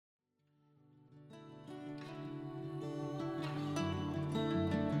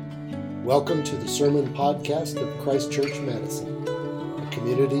Welcome to the Sermon Podcast of Christ Church Madison, a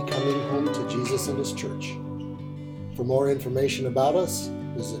community coming home to Jesus and His church. For more information about us,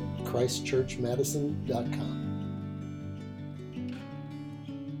 visit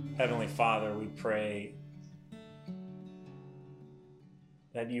christchurchmadison.com. Heavenly Father, we pray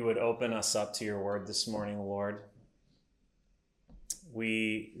that you would open us up to your word this morning, Lord.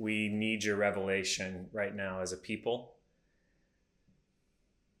 We need your revelation right now as a people,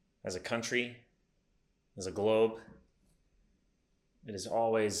 as a country, as a globe. It is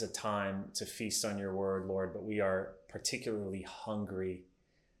always a time to feast on your word, Lord, but we are particularly hungry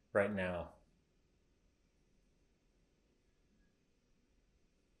right now.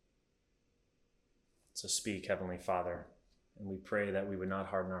 So speak, Heavenly Father, and we pray that we would not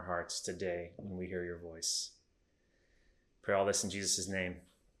harden our hearts today when we hear your voice. Pray all this in Jesus' name.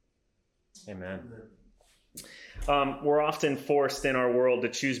 Amen. We're often forced in our world to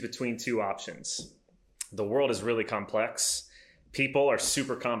choose between two options. The world is really complex. People are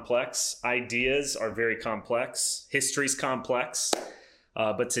super complex. Ideas are very complex. History's complex.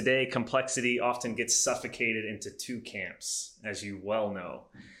 But today, complexity often gets suffocated into two camps, as you well know.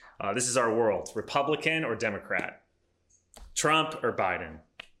 This is our world, Republican or Democrat, Trump or Biden.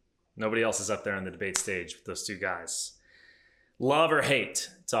 Nobody else is up there on the debate stage with those two guys. Love or hate,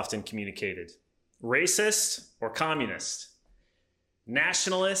 it's often communicated. Racist or communist,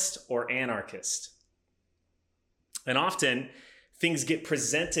 nationalist or anarchist. And often things get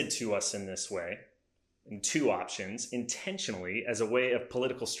presented to us in this way, in two options, intentionally as a way of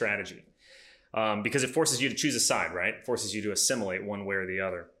political strategy. Because it forces you to choose a side, right? It forces you to assimilate one way or the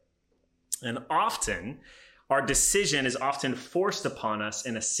other. And often, our decision is often forced upon us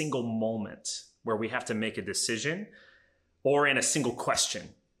in a single moment where we have to make a decision or in a single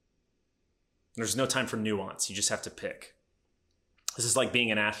question. There's no time for nuance. You just have to pick. This is like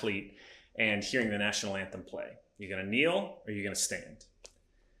being an athlete and hearing the national anthem play. You're going to kneel or you're going to stand.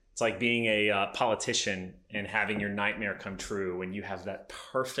 It's like being a politician and having your nightmare come true when you have that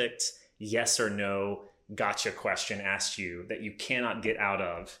perfect yes or no gotcha question asked you that you cannot get out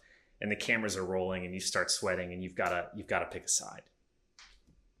of, and the cameras are rolling and you start sweating and you've got to pick a side.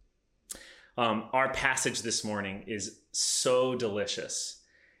 Our passage this morning is so delicious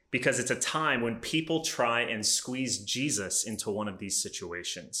because it's a time when people try and squeeze Jesus into one of these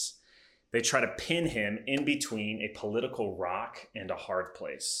situations. They try to pin him in between a political rock and a hard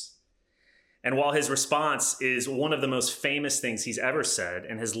place. And while his response is one of the most famous things he's ever said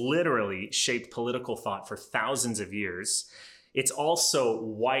and has literally shaped political thought for thousands of years, it's also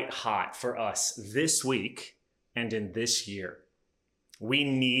white hot for us this week and in this year. We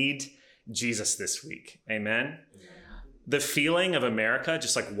need Jesus this week. Amen? Yeah. The feeling of America,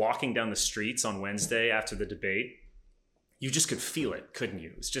 just like walking down the streets on Wednesday after the debate, you just could feel it, couldn't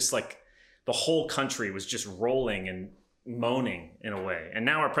you? It's just like the whole country was just rolling and moaning in a way. And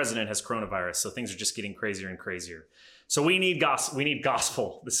now our president has coronavirus, so things are just getting crazier and crazier. So we need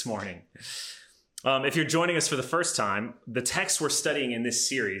gospel this morning. If you're joining us for the first time, the text we're studying in this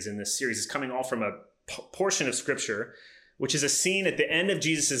series is coming all from a portion of scripture, which is a scene at the end of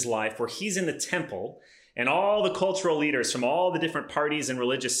Jesus' life where he's in the temple and all the cultural leaders from all the different parties and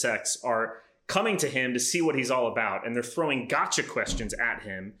religious sects are coming to him to see what he's all about. And they're throwing gotcha questions at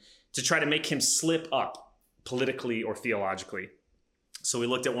him to try to make him slip up politically or theologically. So we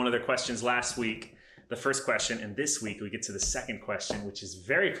looked at one of their questions last week, the first question, and this week we get to the second question, which is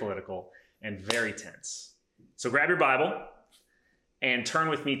very political and very tense. So grab your Bible and turn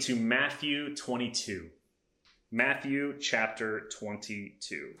with me to Matthew 22. Matthew chapter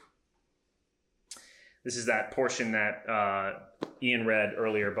 22. This is that portion that Ian read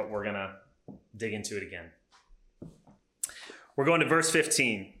earlier, but we're going to dig into it again. We're going to verse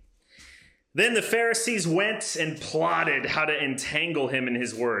 15. Then the Pharisees went and plotted how to entangle him in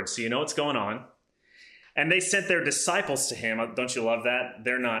his words. So you know what's going on. And they sent their disciples to him. Don't you love that?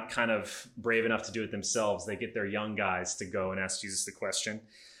 They're not kind of brave enough to do it themselves. They get their young guys to go and ask Jesus the question.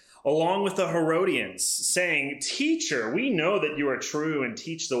 Along with the Herodians, saying, "Teacher, we know that you are true and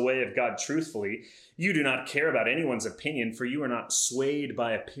teach the way of God truthfully. You do not care about anyone's opinion, for you are not swayed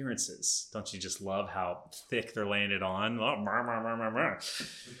by appearances." Don't you just love how thick they're laying it on?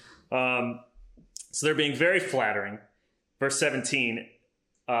 So they're being very flattering. Verse 17,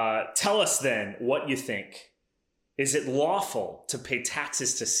 tell us then what you think. Is it lawful to pay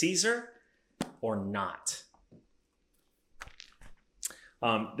taxes to Caesar or not?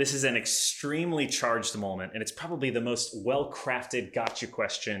 This is an extremely charged moment, and it's probably the most well-crafted gotcha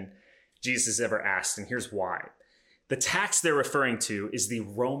question Jesus has ever asked, and here's why. The tax they're referring to is the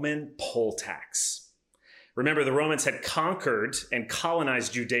Roman poll tax. Remember, the Romans had conquered and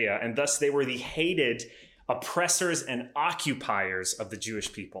colonized Judea, and thus they were the hated oppressors and occupiers of the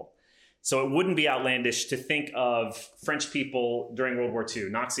Jewish people. So it wouldn't be outlandish to think of French people during World War II,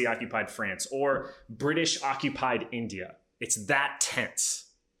 Nazi-occupied France, or British-occupied India. It's that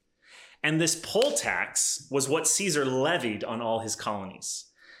tense. And this poll tax was what Caesar levied on all his colonies.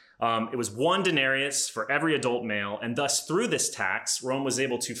 It was 1 denarius for every adult male, and thus through this tax, Rome was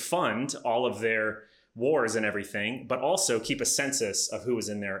able to fund all of their wars and everything, but also keep a census of who was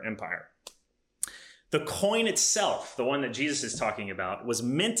in their empire. The coin itself, the one that Jesus is talking about, was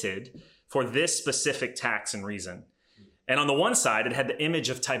minted for this specific tax and reason. And on the one side, it had the image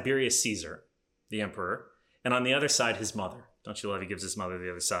of Tiberius Caesar, the emperor, and on the other side, his mother. Don't you love he gives his mother the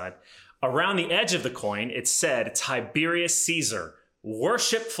other side? Around the edge of the coin, it said, Tiberius Caesar,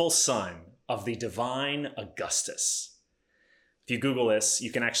 worshipful son of the divine Augustus. If you Google this,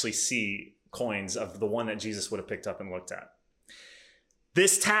 you can actually see coins of the one that Jesus would have picked up and looked at.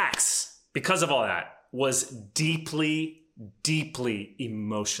 This tax, because of all that, was deeply, deeply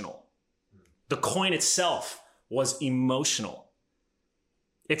emotional. The coin itself was emotional.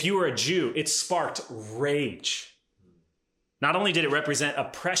 If you were a Jew, it sparked rage. Not only did it represent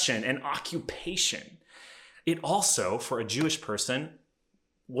oppression and occupation, it also, for a Jewish person,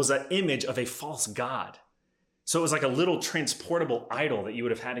 was an image of a false god. So it was like a little transportable idol that you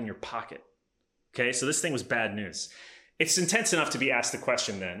would have had in your pocket. Okay, so this thing was bad news. It's intense enough to be asked the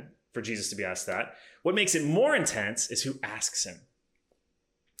question then, for Jesus to be asked that. What makes it more intense is who asks him.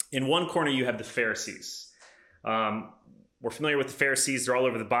 In one corner, you have the Pharisees. We're familiar with the Pharisees. They're all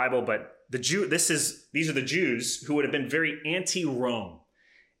over the Bible, but these are the Jews who would have been very anti-Rome,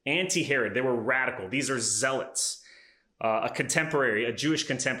 anti-Herod. They were radical. These are zealots. A Jewish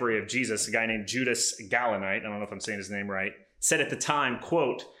contemporary of Jesus, a guy named Judas Galanite, I don't know if I'm saying his name right, said at the time,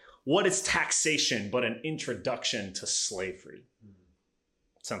 quote, "What is taxation but an introduction to slavery?"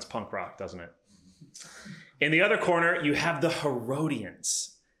 Sounds punk rock, doesn't it? In the other corner, you have the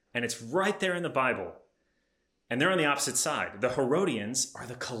Herodians, and it's right there in the Bible. And they're on the opposite side. The Herodians are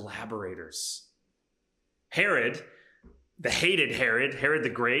the collaborators. Herod, the hated Herod the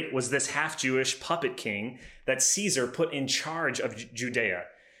Great, was this half-Jewish puppet king that Caesar put in charge of Judea.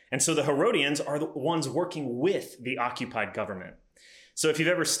 And so the Herodians are the ones working with the occupied government. So if you've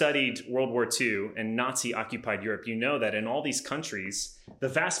ever studied World War II and Nazi-occupied Europe, you know that in all these countries, the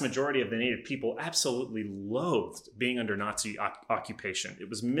vast majority of the native people absolutely loathed being under Nazi occupation. It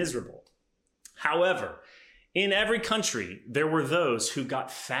was miserable. However, in every country, there were those who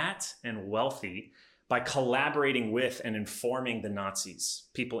got fat and wealthy by collaborating with and informing the Nazis,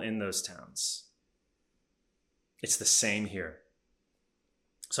 people in those towns. It's the same here.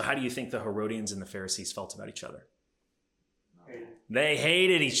 So how do you think the Herodians and the Pharisees felt about each other? They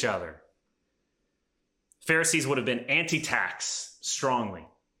hated each other. Pharisees would have been anti-tax strongly.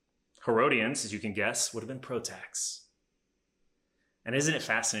 Herodians, as you can guess, would have been pro-tax. And isn't it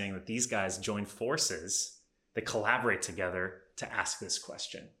fascinating that these guys join forces, they collaborate together to ask this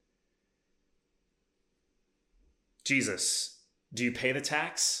question? Jesus, do you pay the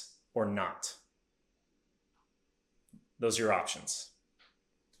tax or not? Those are your options.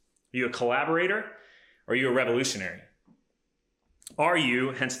 Are you a collaborator or are you a revolutionary? Are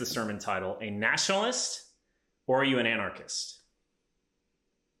you, hence the sermon title, a nationalist or are you an anarchist?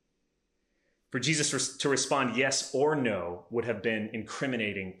 For Jesus to respond yes or no would have been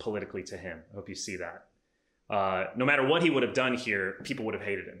incriminating politically to him. I hope you see that. No matter what he would have done here, people would have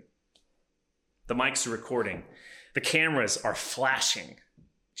hated him. The mics are recording. The cameras are flashing.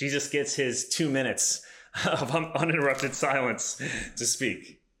 Jesus gets his 2 minutes of uninterrupted silence to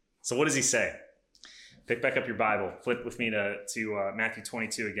speak. So what does he say? Pick back up your Bible. Flip with me to Matthew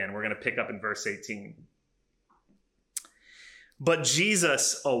 22 again. We're going to pick up in verse 18. But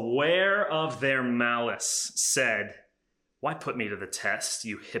Jesus, aware of their malice, said, "Why put me to the test,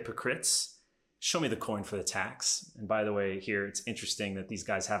 you hypocrites? Show me the coin for the tax." And by the way, here, it's interesting that these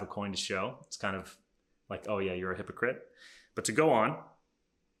guys have a coin to show. It's kind of like, oh yeah, you're a hypocrite. But to go on,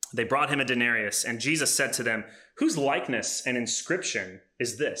 they brought him a denarius, and Jesus said to them, "Whose likeness and inscription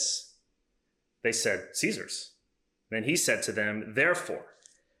is this?" They said, "Caesar's." Then he said to them, "Therefore,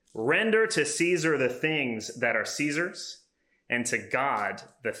 render to Caesar the things that are Caesar's, and to God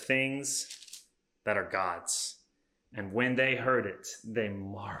the things that are God's." And when they heard it, they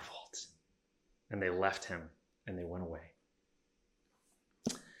marveled, and they left him, and they went away.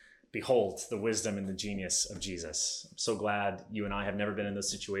 Behold the wisdom and the genius of Jesus. I'm so glad you and I have never been in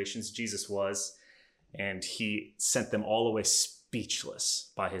those situations. Jesus was, and he sent them all away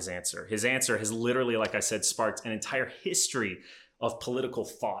speechless by his answer. His answer has literally, like I said, sparked an entire history of political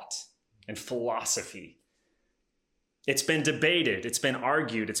thought and philosophy It's been debated, it's been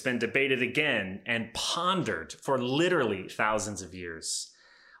argued, it's been debated again and pondered for literally thousands of years.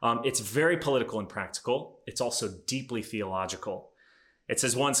 It's very political and practical. It's also deeply theological. It's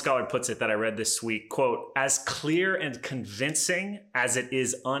as one scholar puts it that I read this week, quote, as clear and convincing as it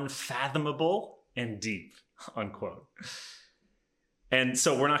is unfathomable and deep, unquote. And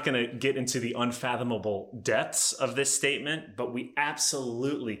so we're not going to get into the unfathomable depths of this statement, but we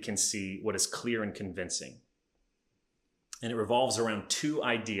absolutely can see what is clear and convincing. And it revolves around two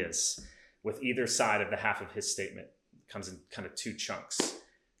ideas with either side of the half of his statement. It comes in kind of two chunks,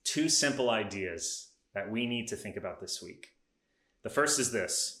 two simple ideas that we need to think about this week. The first is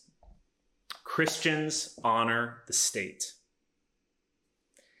this: Christians honor the state.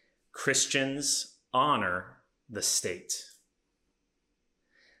 Christians honor the state.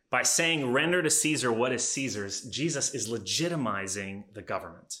 By saying, render to Caesar what is Caesar's, Jesus is legitimizing the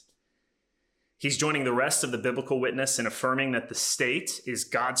government. He's joining the rest of the biblical witness in affirming that the state is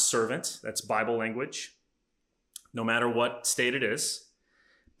God's servant, that's Bible language, no matter what state it is,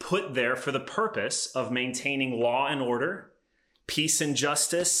 put there for the purpose of maintaining law and order, peace and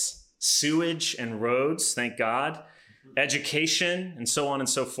justice, sewage and roads, thank God, education, and so on and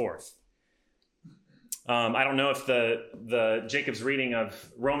so forth. I don't know if the Jacob's reading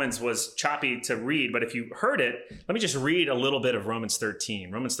of Romans was choppy to read, but if you heard it, let me just read a little bit of Romans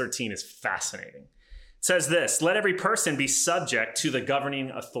 13. Romans 13 is fascinating. It says this: let every person be subject to the governing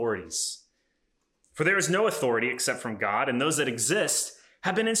authorities. For there is no authority except from God, and those that exist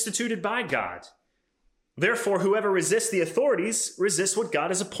have been instituted by God. Therefore, whoever resists the authorities resists what God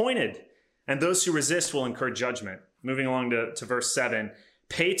has appointed, and those who resist will incur judgment. Moving along to verse 7.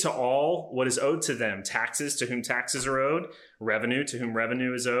 Pay to all what is owed to them, taxes to whom taxes are owed, revenue to whom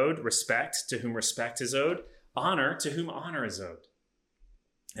revenue is owed, respect to whom respect is owed, honor to whom honor is owed.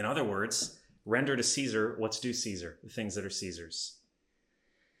 In other words, render to Caesar what's due Caesar, the things that are Caesar's.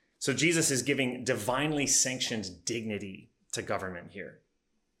 So Jesus is giving divinely sanctioned dignity to government here.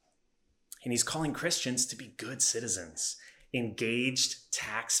 And he's calling Christians to be good citizens, engaged,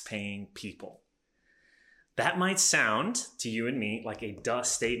 tax-paying people. That might sound to you and me like a duh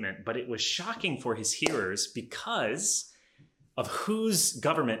statement, but it was shocking for his hearers because of whose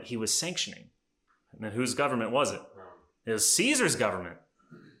government he was sanctioning. And then whose government was it? It was Caesar's government.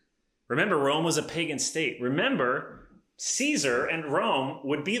 Remember, Rome was a pagan state. Remember, Caesar and Rome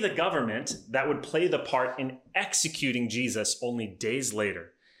would be the government that would play the part in executing Jesus only days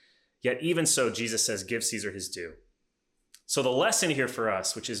later. Yet even so, Jesus says, give Caesar his due. So the lesson here for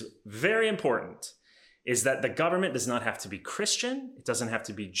us, which is very important, is that the government does not have to be Christian, it doesn't have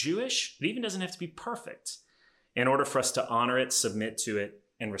to be Jewish, it even doesn't have to be perfect in order for us to honor it, submit to it,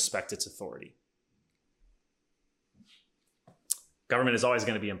 and respect its authority. Government is always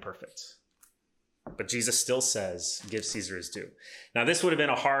going to be imperfect. But Jesus still says, give Caesar his due. Now, this would have been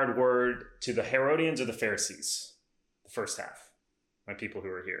a hard word to the Herodians or the Pharisees, the first half, my people who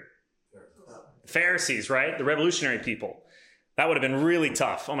are here. The Pharisees, right? The revolutionary people. That would have been really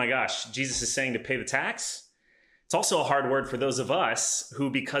tough. Oh my gosh, Jesus is saying to pay the tax? It's also a hard word for those of us who,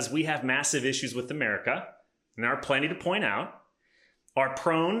 because we have massive issues with America, and there are plenty to point out, are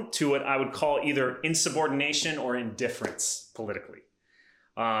prone to what I would call either insubordination or indifference politically.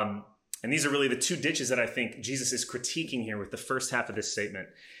 And these are really the two ditches that I think Jesus is critiquing here with the first half of this statement.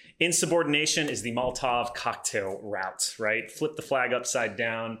 Insubordination is the Molotov cocktail route, right? Flip the flag upside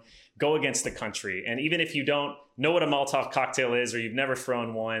down, go against the country. And even if you don't know what a Molotov cocktail is or you've never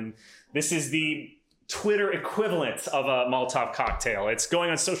thrown one, this is the Twitter equivalent of a Molotov cocktail. It's going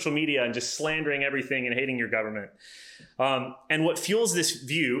on social media and just slandering everything and hating your government. And what fuels this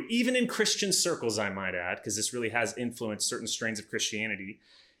view, even in Christian circles, I might add, because this really has influenced certain strains of Christianity,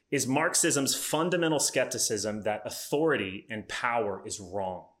 is Marxism's fundamental skepticism that authority and power is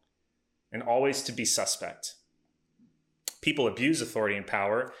wrong and always to be suspect. People abuse authority and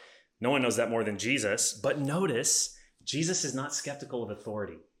power. No one knows that more than Jesus. But notice, Jesus is not skeptical of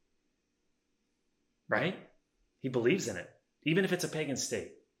authority. Right? He believes in it, even if it's a pagan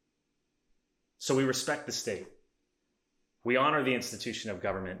state. So we respect the state. We honor the institution of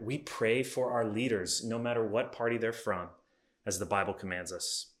government. We pray for our leaders, no matter what party they're from, as the Bible commands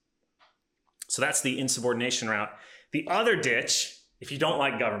us. So that's the insubordination route. The other ditch, if you don't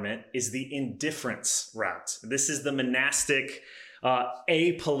like government, is the indifference route. This is the monastic,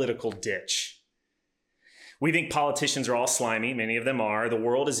 apolitical ditch. We think politicians are all slimy. Many of them are. The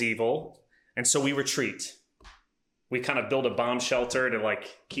world is evil. And so we retreat. We kind of build a bomb shelter to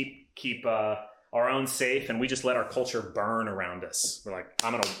keep our own safe, and we just let our culture burn around us. We're like,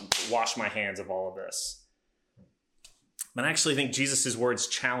 I'm going to wash my hands of all of this. But I actually think Jesus' words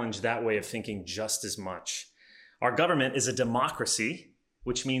challenge that way of thinking just as much. Our government is a democracy,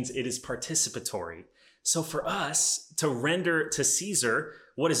 which means it is participatory. So for us to render to Caesar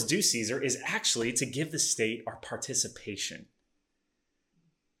what is due Caesar is actually to give the state our participation.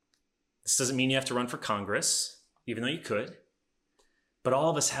 This doesn't mean you have to run for Congress, even though you could. But all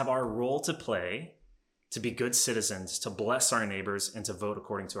of us have our role to play to be good citizens, to bless our neighbors, and to vote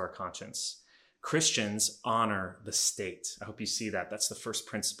according to our conscience. Christians honor the state. I hope you see that. That's the first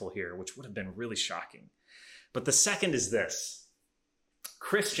principle here, which would have been really shocking. But the second is this.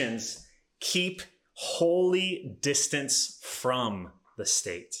 Christians keep holy distance from the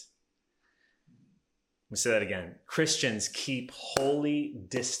state. Let me say that again. Christians keep holy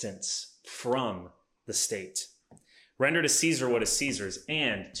distance from the state. Render to Caesar what is Caesar's,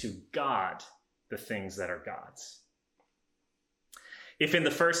 and to God the things that are God's. If in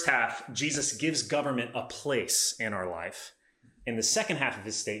the first half, Jesus gives government a place in our life, in the second half of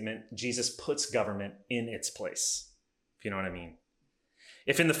his statement, Jesus puts government in its place, if you know what I mean.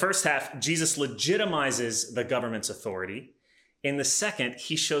 If in the first half, Jesus legitimizes the government's authority, in the second,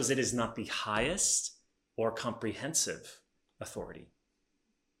 he shows it is not the highest or comprehensive authority.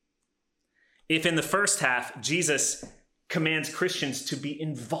 If in the first half, Jesus commands Christians to be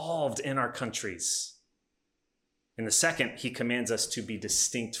involved in our countries, in the second, he commands us to be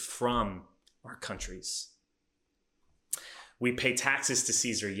distinct from our countries. We pay taxes to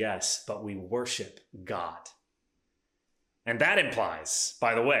Caesar, yes, but we worship God. And that implies,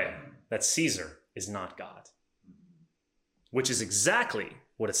 by the way, that Caesar is not God, which is exactly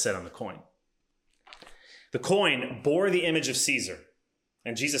what it said on the coin. The coin bore the image of Caesar.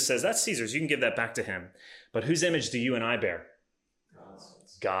 And Jesus says, that's Caesar's. You can give that back to him. But whose image do you and I bear?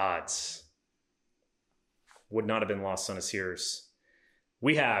 God's. Would not have been lost on his hearers.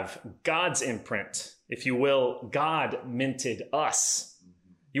 We have God's imprint. If you will, God minted us.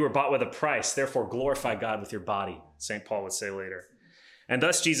 You were bought with a price. Therefore, glorify God with your body, St. Paul would say later. And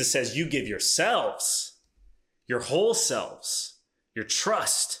thus Jesus says, you give yourselves, your whole selves, your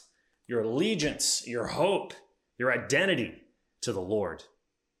trust, your allegiance, your hope, your identity to the Lord.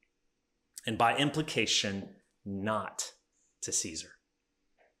 And by implication, not to Caesar.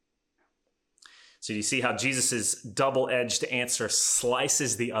 So you see how Jesus' double-edged answer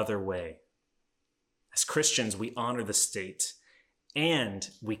slices the other way. As Christians, we honor the state and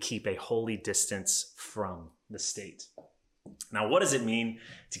we keep a holy distance from the state. Now, what does it mean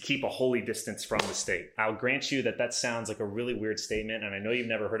to keep a holy distance from the state? I'll grant you that that sounds like a really weird statement, and I know you've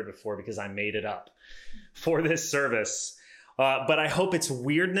never heard it before because I made it up for this service. But I hope its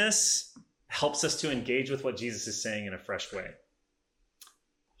weirdness helps us to engage with what Jesus is saying in a fresh way.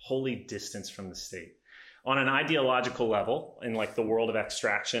 Holy distance from the state. On an ideological level, in like the world of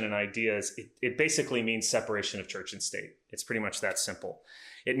abstraction and ideas, it basically means separation of church and state. It's pretty much that simple.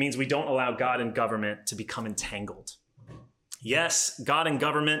 It means we don't allow God and government to become entangled. Yes, God and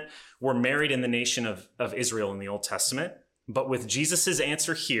government were married in the nation of Israel in the Old Testament, but with Jesus's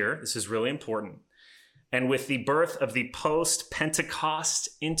answer here, this is really important, and with the birth of the post-Pentecost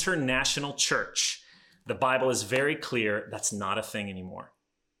international church, the Bible is very clear that's not a thing anymore.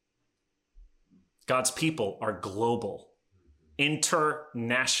 God's people are global,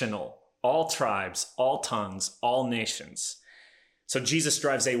 international, all tribes, all tongues, all nations. So Jesus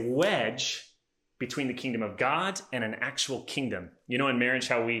drives a wedge between the kingdom of God and an actual kingdom. You know in marriage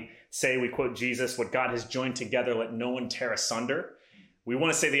how we quote Jesus, what God has joined together, let no one tear asunder. We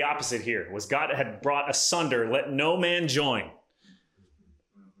want to say the opposite here. Was God had brought asunder, let no man join.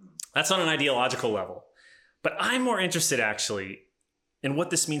 That's on an ideological level. But I'm more interested actually in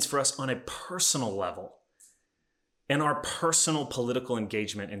what this means for us on a personal level and our personal political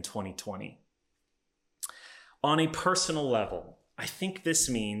engagement in 2020. On a personal level, I think this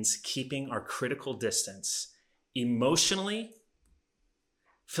means keeping our critical distance emotionally,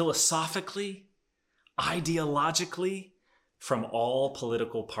 philosophically, ideologically from all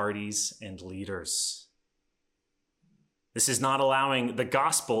political parties and leaders. This is not allowing the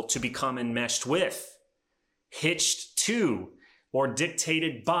gospel to become enmeshed with, hitched to, or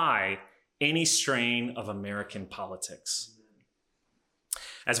dictated by any strain of American politics.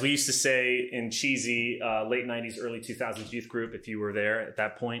 As we used to say in cheesy late 90s, early 2000s youth group, if you were there at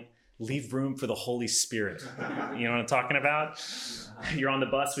that point, leave room for the Holy Spirit. You know what I'm talking about? You're on the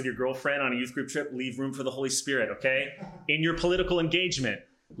bus with your girlfriend on a youth group trip, leave room for the Holy Spirit, okay? In your political engagement,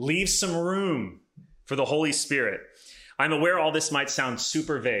 leave some room for the Holy Spirit. I'm aware all this might sound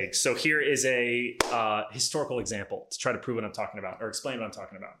super vague, so here is a historical example to try to prove what I'm talking about, or explain what I'm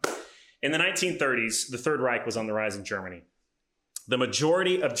talking about. In the 1930s, the Third Reich was on the rise in Germany. The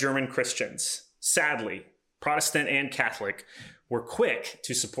majority of German Christians, sadly, Protestant and Catholic, were quick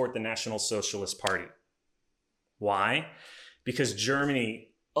to support the National Socialist Party. Why? Because Germany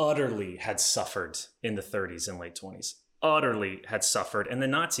utterly had suffered in the 30s and late 20s. Utterly had suffered. And the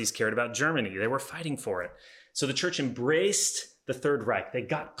Nazis cared about Germany. They were fighting for it. So the church embraced the Third Reich. They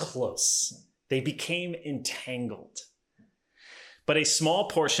got close. They became entangled. But a small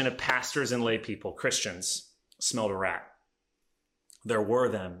portion of pastors and lay people, Christians, smelled a rat. There were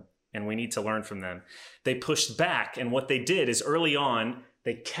them, and we need to learn from them. They pushed back, and what they did is early on,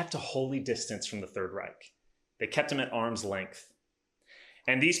 they kept a holy distance from the Third Reich. They kept them at arm's length.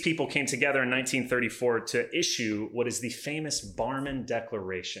 And these people came together in 1934 to issue what is the famous Barmen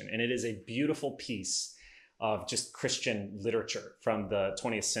Declaration. And it is a beautiful piece of just Christian literature from the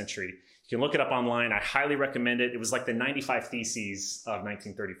 20th century. You can look it up online. I highly recommend it. It was like the 95 Theses of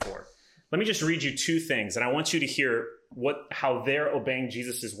 1934. Let me just read you two things, and I want you to hear how they're obeying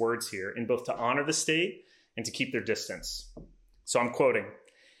Jesus' words here in both to honor the state and to keep their distance. So I'm quoting.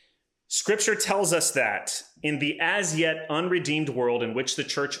 Scripture tells us that in the as yet unredeemed world in which the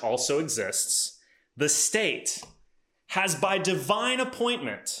church also exists, the state has by divine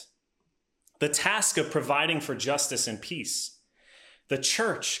appointment the task of providing for justice and peace. The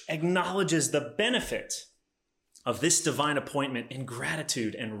church acknowledges the benefit of this divine appointment in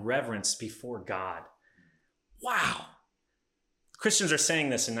gratitude and reverence before God. Wow. Christians are saying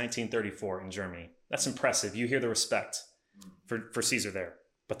this in 1934 in Germany. That's impressive. You hear the respect for Caesar there.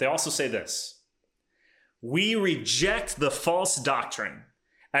 But they also say this: we reject the false doctrine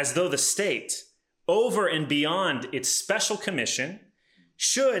as though the state, over and beyond its special commission,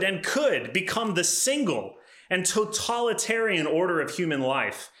 should and could become the single and totalitarian order of human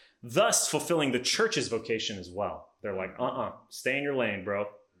life, thus fulfilling the church's vocation as well. They're like, stay in your lane, bro.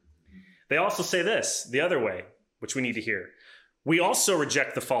 They also say this the other way, which we need to hear. We also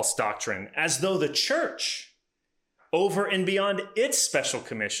reject the false doctrine as though the church, over and beyond its special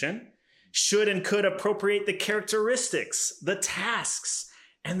commission, should and could appropriate the characteristics, the tasks,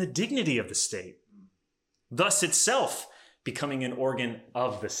 and the dignity of the state, thus itself becoming an organ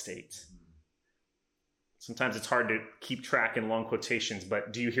of the state. Sometimes it's hard to keep track in long quotations,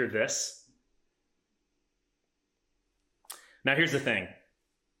 but do you hear this? Now, here's the thing.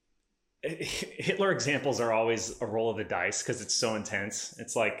 Hitler examples are always a roll of the dice because it's so intense.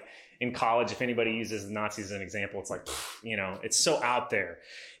 It's like in college, if anybody uses the Nazis as an example, it's like, it's so out there.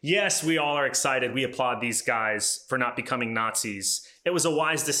 Yes, we all are excited. We applaud these guys for not becoming Nazis. It was a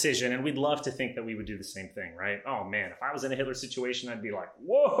wise decision, and we'd love to think that we would do the same thing, right? Oh, man, if I was in a Hitler situation, I'd be like,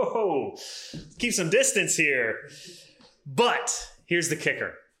 whoa, keep some distance here. But here's the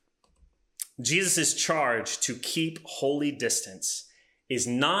kicker. Jesus' charge to keep holy distance is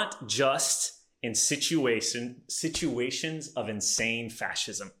not just in situations of insane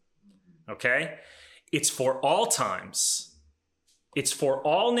fascism, okay? It's for all times, it's for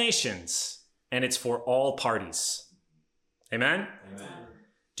all nations, and it's for all parties. Amen? Amen.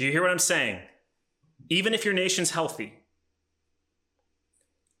 Do you hear what I'm saying? Even if your nation's healthy,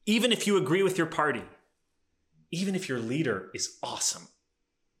 even if you agree with your party, even if your leader is awesome,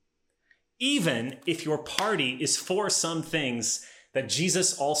 even if your party is for some things that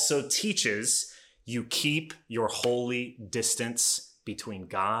Jesus also teaches, you keep your holy distance between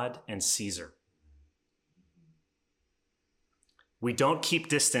God and Caesar. We don't keep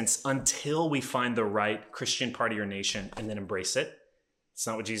distance until we find the right Christian party or nation and then embrace it. It's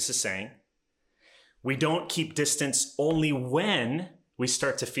not what Jesus is saying. We don't keep distance only when we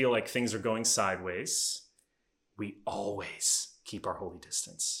start to feel like things are going sideways. We always keep our holy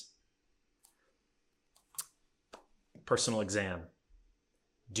distance. Personal exam.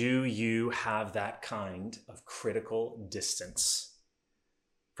 Do you have that kind of critical distance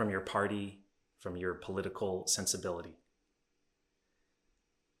from your party, from your political sensibility?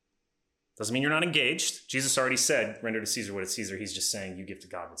 Doesn't mean you're not engaged. Jesus already said, render to Caesar what is Caesar. He's just saying you give to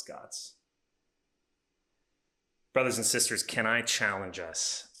God what's God's. Brothers and sisters, can I challenge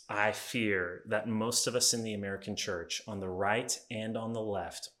us? I fear that most of us in the American church, on the right and on the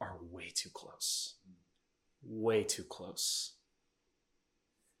left, are way too close. Way too close.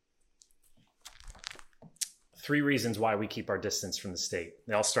 3 reasons why we keep our distance from the state.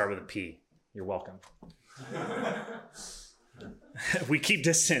 They all start with a P. You're welcome. We keep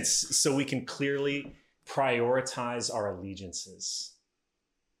distance so we can clearly prioritize our allegiances.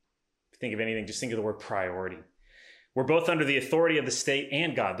 If you think of anything, just think of the word priority. We're both under the authority of the state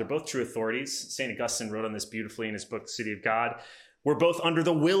and God. They're both true authorities. St. Augustine wrote on this beautifully in his book, The City of God. We're both under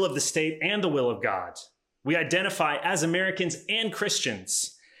the will of the state and the will of God. We identify as Americans and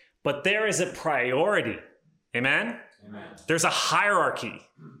Christians, but there is a priority. Amen? Amen. There's a hierarchy.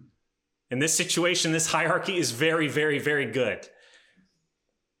 In this situation, this hierarchy is very, very, very good.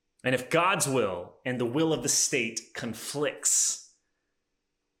 And if God's will and the will of the state conflicts,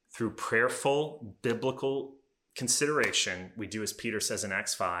 through prayerful biblical consideration, we do as Peter says in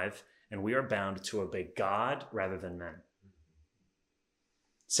Acts 5, and we are bound to obey God rather than men.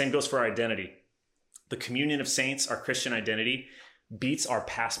 Same goes for our identity. The communion of saints, our Christian identity, beats our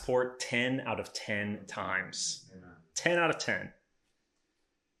passport 10 out of 10 times. 10 out of 10.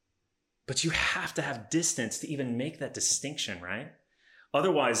 But you have to have distance to even make that distinction, right?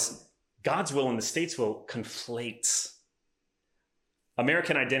 Otherwise, God's will and the state's will conflates.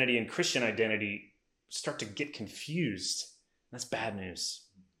 American identity and Christian identity start to get confused. That's bad news.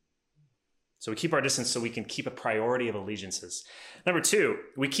 So we keep our distance so we can keep a priority of allegiances. Number 2,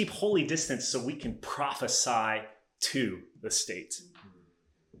 we keep holy distance so we can prophesy to the state.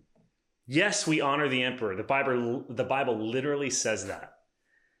 Yes, we honor the emperor. The Bible literally says that.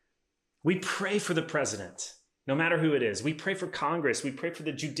 We pray for the president, no matter who it is. We pray for Congress. We pray for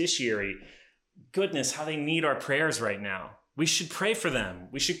the judiciary. Goodness, how they need our prayers right now. We should pray for them.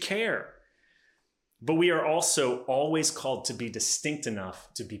 We should care. But we are also always called to be distinct enough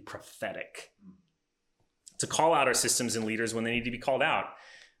to be prophetic, to call out our systems and leaders when they need to be called out.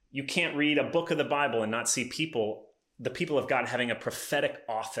 You can't read a book of the Bible and not see the people of God having a prophetic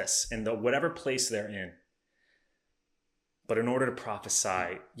office in whatever place they're in. But in order to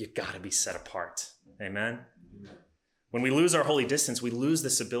prophesy, you got to be set apart. Amen? When we lose our holy distance, we lose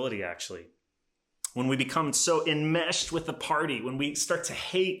this ability, actually. When we become so enmeshed with the party, when we start to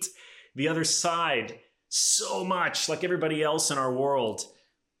hate the other side so much, like everybody else in our world,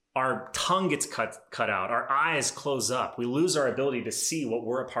 our tongue gets cut out, our eyes close up. We lose our ability to see what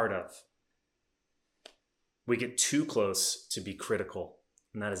we're a part of. We get too close to be critical,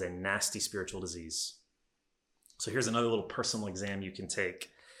 and that is a nasty spiritual disease. So here's another little personal exam you can take.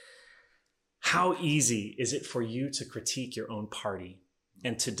 How easy is it for you to critique your own party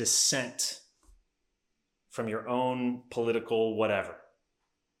and to dissent from your own political whatever?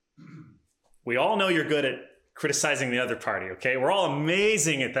 We all know you're good at criticizing the other party, okay? We're all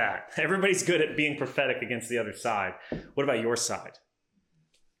amazing at that. Everybody's good at being prophetic against the other side. What about your side?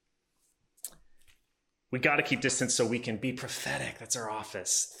 We got to keep distance so we can be prophetic. That's our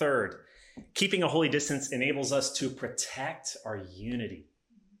office. Third, keeping a holy distance enables us to protect our unity.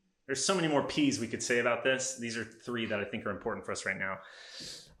 There's so many more P's we could say about this. These are 3 that I think are important for us right now.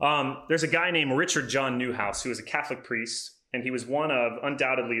 There's a guy named Richard John Newhouse who was a Catholic priest, and he was one of,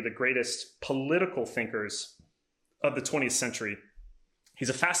 undoubtedly, the greatest political thinkers of the 20th century. He's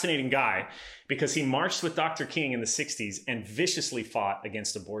a fascinating guy because he marched with Dr. King in the 60s and viciously fought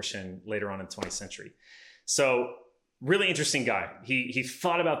against abortion later on in the 20th century. So, really interesting guy. He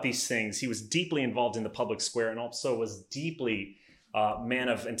thought about these things. He was deeply involved in the public square and also was deeply man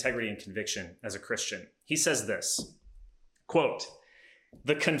of integrity and conviction as a Christian. He says this, quote,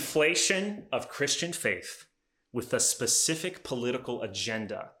 "The conflation of Christian faith with a specific political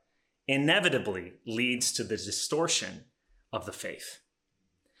agenda inevitably leads to the distortion of the faith.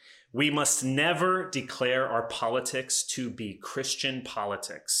 We must never declare our politics to be Christian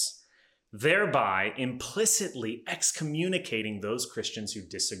politics, thereby implicitly excommunicating those Christians who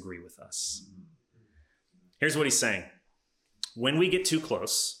disagree with us." Here's what he's saying. When we get too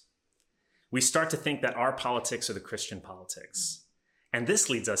close, we start to think that our politics are the Christian politics. And this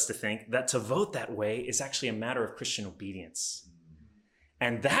leads us to think that to vote that way is actually a matter of Christian obedience.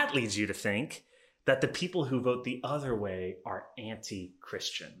 And that leads you to think that the people who vote the other way are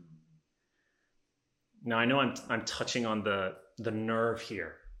anti-Christian. Now, I know I'm touching on the nerve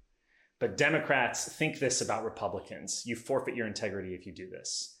here, but Democrats think this about Republicans. You forfeit your integrity if you do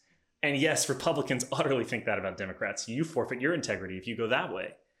this. And yes, Republicans utterly think that about Democrats. You forfeit your integrity if you go that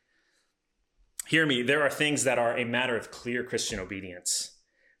way. Hear me, there are things that are a matter of clear Christian obedience.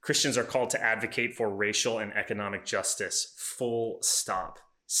 Christians are called to advocate for racial and economic justice, full stop,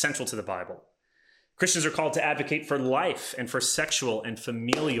 central to the Bible. Christians are called to advocate for life and for sexual and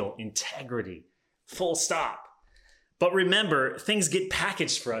familial integrity, full stop. But remember, things get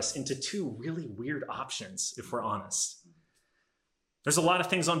packaged for us into 2 really weird options, if we're honest. There's a lot of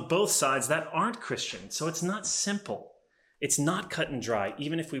things on both sides that aren't Christian, so it's not simple. It's not cut and dry,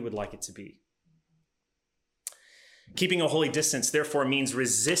 even if we would like it to be. Keeping a holy distance, therefore, means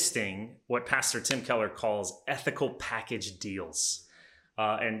resisting what Pastor Tim Keller calls ethical package deals.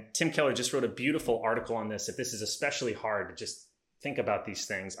 And Tim Keller just wrote a beautiful article on this. If this is especially hard to just think about these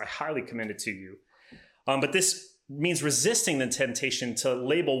things, I highly commend it to you. But this means resisting the temptation to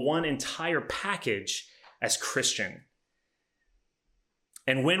label one entire package as Christian.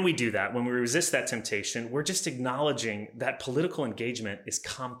 And when we do that, when we resist that temptation, we're just acknowledging that political engagement is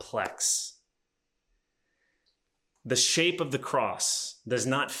complex. The shape of the cross does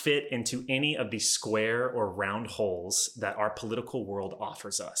not fit into any of the square or round holes that our political world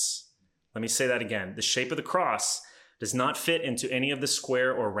offers us. Let me say that again. The shape of the cross does not fit into any of the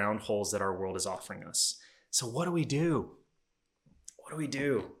square or round holes that our world is offering us. So what do we do? What do we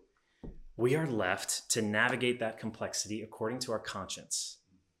do? We are left to navigate that complexity according to our conscience,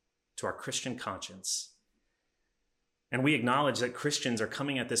 to our Christian conscience. And we acknowledge that Christians are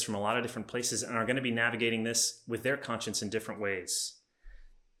coming at this from a lot of different places and are going to be navigating this with their conscience in different ways.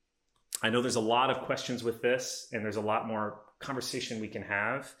 I know there's a lot of questions with this, and there's a lot more conversation we can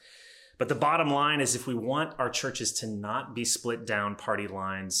have. But the bottom line is, if we want our churches to not be split down party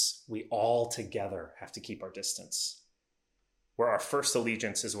lines, we all together have to keep our distance. Where our first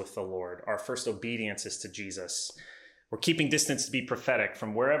allegiance is with the Lord, our first obedience is to Jesus. We're keeping distance to be prophetic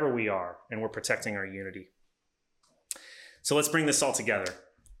from wherever we are, and we're protecting our unity. So let's bring this all together.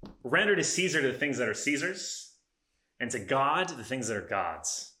 Render to Caesar the things that are Caesar's, and to God the things that are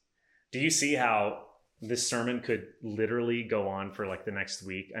God's. Do you see how this sermon could literally go on for like the next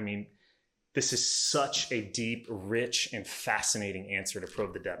week? I mean, this is such a deep, rich, and fascinating answer to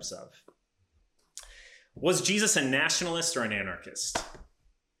probe the depths of. Was Jesus a nationalist or an anarchist?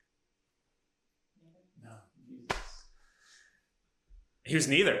 No, Jesus. He was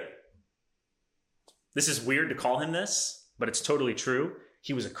neither. This is weird to call him this, but it's totally true.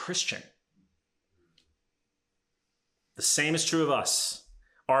 He was a Christian. The same is true of us.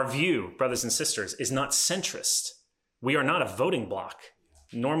 Our view, brothers and sisters, is not centrist. We are not a voting bloc,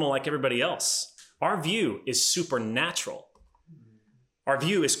 normal like everybody else. Our view is supernatural. Our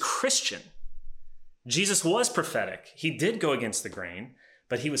view is Christian. Jesus was prophetic. He did go against the grain,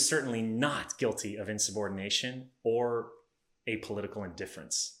 but he was certainly not guilty of insubordination or apolitical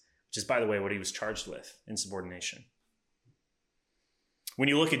indifference, which is, by the way, what he was charged with, insubordination. When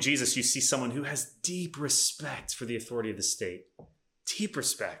you look at Jesus, you see someone who has deep respect for the authority of the state. Deep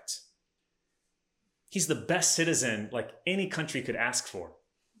respect. He's the best citizen like any country could ask for.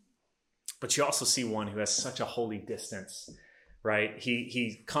 But you also see one who has such a holy distance, right?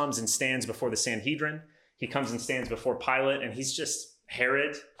 He comes and stands before the Sanhedrin. He comes and stands before Pilate, and he's just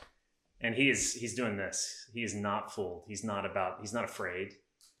Herod. And he's doing this. He is not fooled. He's not afraid.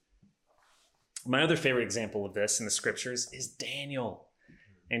 My other favorite example of this in the scriptures is Daniel.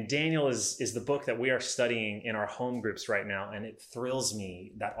 And Daniel is the book that we are studying in our home groups right now. And it thrills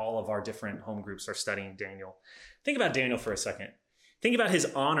me that all of our different home groups are studying Daniel. Think about Daniel for a second. Think about his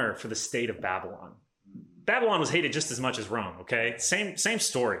honor for the state of Babylon. Babylon was hated just as much as Rome, okay? Same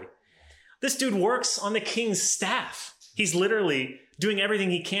story. This dude works on the king's staff. He's literally doing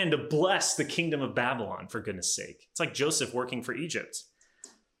everything he can to bless the kingdom of Babylon, for goodness sake. It's like Joseph working for Egypt.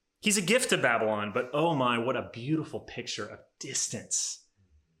 He's a gift to Babylon, but oh my, what a beautiful picture of distance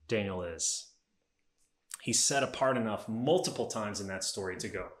Daniel is. He's set apart enough multiple times in that story to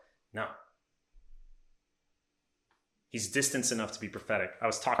go, no. He's distanced enough to be prophetic. I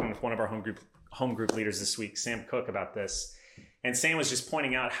was talking with one of our home group leaders this week, Sam Cook, about this. And Sam was just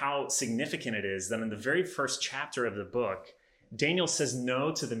pointing out how significant it is that in the very first chapter of the book, Daniel says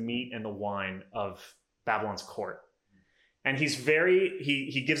no to the meat and the wine of Babylon's court. And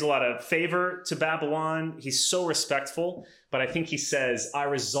he gives a lot of favor to Babylon. He's so respectful, but I think he says, I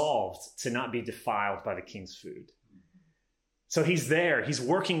resolved to not be defiled by the king's food. So he's there, he's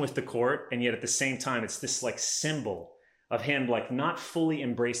working with the court, and yet at the same time, it's this like symbol of him like not fully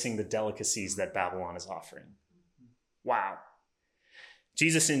embracing the delicacies that Babylon is offering. Wow.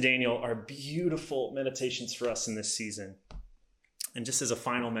 Jesus and Daniel are beautiful meditations for us in this season. And just as a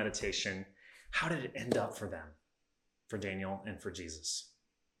final meditation, how did it end up for them? For Daniel and for Jesus.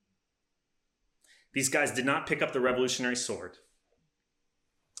 These guys did not pick up the revolutionary sword,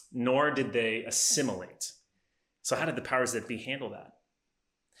 nor did they assimilate. So how did the powers that be handle that?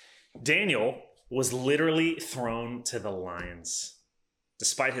 Daniel was literally thrown to the lions,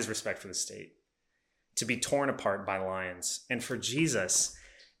 despite his respect for the state, to be torn apart by lions. And for Jesus,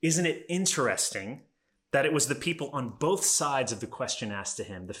 isn't it interesting that it was the people on both sides of the question asked to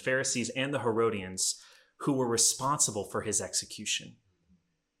him, the Pharisees and the Herodians, who were responsible for his execution?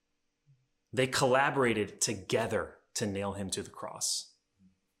 They collaborated together to nail him to the cross.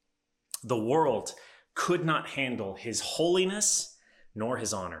 The world could not handle his holiness nor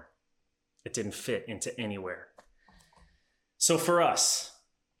his honor. It didn't fit into anywhere. So for us,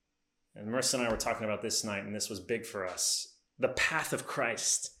 and Marissa and I were talking about this tonight, and this was big for us, the path of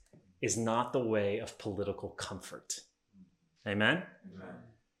Christ is not the way of political comfort. Amen? Amen.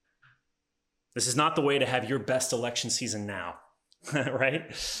 This is not the way to have your best election season now, right?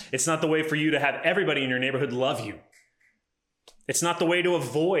 It's not the way for you to have everybody in your neighborhood love you. It's not the way to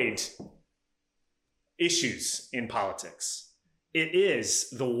avoid issues in politics. It is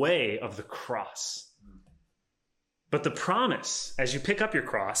the way of the cross. But the promise, as you pick up your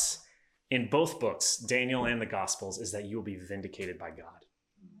cross, in both books, Daniel and the Gospels, is that you will be vindicated by God.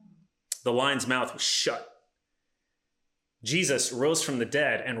 The lion's mouth was shut. Jesus rose from the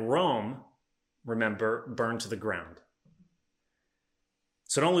dead, and Rome, remember, burned to the ground.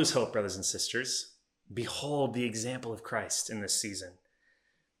 So don't lose hope, brothers and sisters. Behold the example of Christ in this season.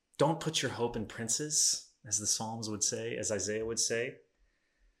 Don't put your hope in princes, as the Psalms would say, as Isaiah would say.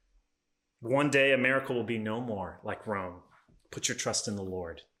 One day America will be no more like Rome. Put your trust in the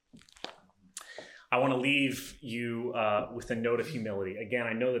Lord. I want to leave you with a note of humility. Again,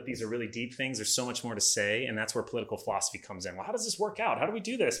 I know that these are really deep things. There's so much more to say, and that's where political philosophy comes in. Well, how does this work out? How do we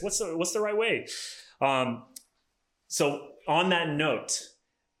do this? What's the right way? So on that note,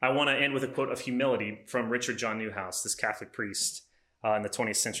 I want to end with a quote of humility from Richard John Newhouse, this Catholic priest in the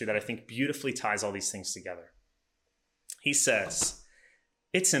 20th century, that I think beautifully ties all these things together. He says,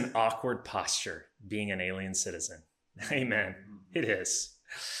 "It's an awkward posture being an alien citizen." Amen. It is.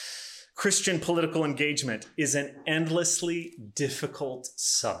 Christian political engagement is an endlessly difficult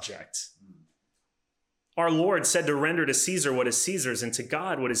subject. Our Lord said to render to Caesar what is Caesar's and to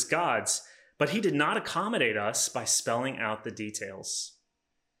God what is God's, but he did not accommodate us by spelling out the details.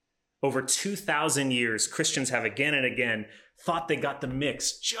 Over 2,000 years, Christians have again and again thought they got the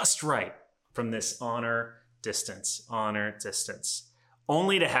mix just right from this honor, distance,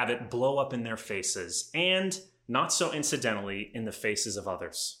 only to have it blow up in their faces and, not so incidentally, in the faces of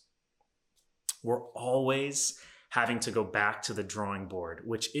others. We're always having to go back to the drawing board,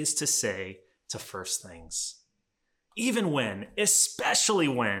 which is to say, to first things. Even when, especially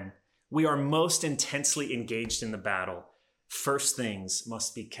when, we are most intensely engaged in the battle, first things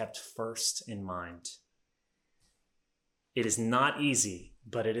must be kept first in mind. It is not easy,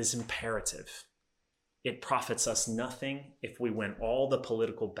 but it is imperative. It profits us nothing if we win all the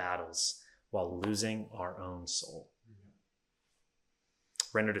political battles while losing our own soul.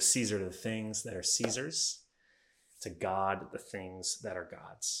 Render to Caesar the things that are Caesar's, to God the things that are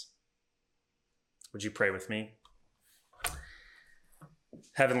God's. Would you pray with me?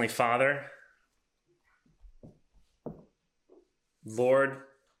 Heavenly Father, Lord,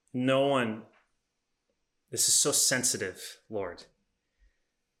 no one, this is so sensitive, Lord.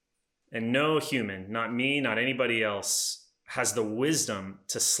 And no human, not me, not anybody else, has the wisdom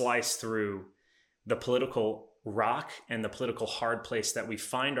to slice through the political rock and the political hard place that we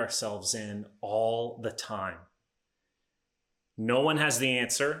find ourselves in all the time. No one has the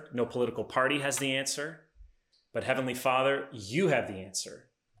answer. No political party has the answer. But Heavenly Father, you have the answer.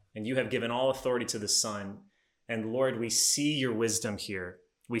 And you have given all authority to the Son. And Lord, we see your wisdom here.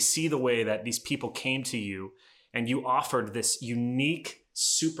 We see the way that these people came to you and you offered this unique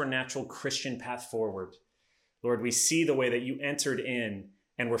supernatural Christian path forward. Lord, we see the way that you entered in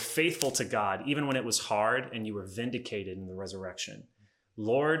and were faithful to God, even when it was hard, and you were vindicated in the resurrection.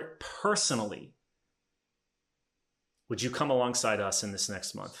 Lord, personally, would you come alongside us in this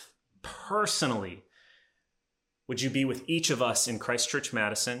next month? Personally, would you be with each of us in Christ Church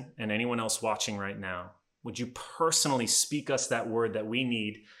Madison and anyone else watching right now? Would you personally speak us that word that we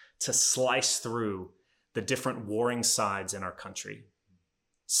need to slice through the different warring sides in our country?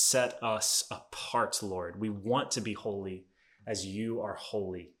 Set us apart, Lord. We want to be holy as you are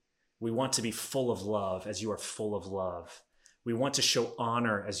holy. We want to be full of love as you are full of love. We want to show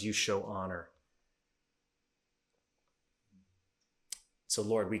honor as you show honor. So,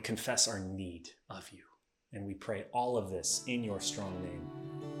 Lord, we confess our need of you, and we pray all of this in your strong name.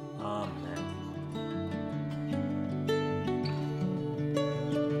 Amen.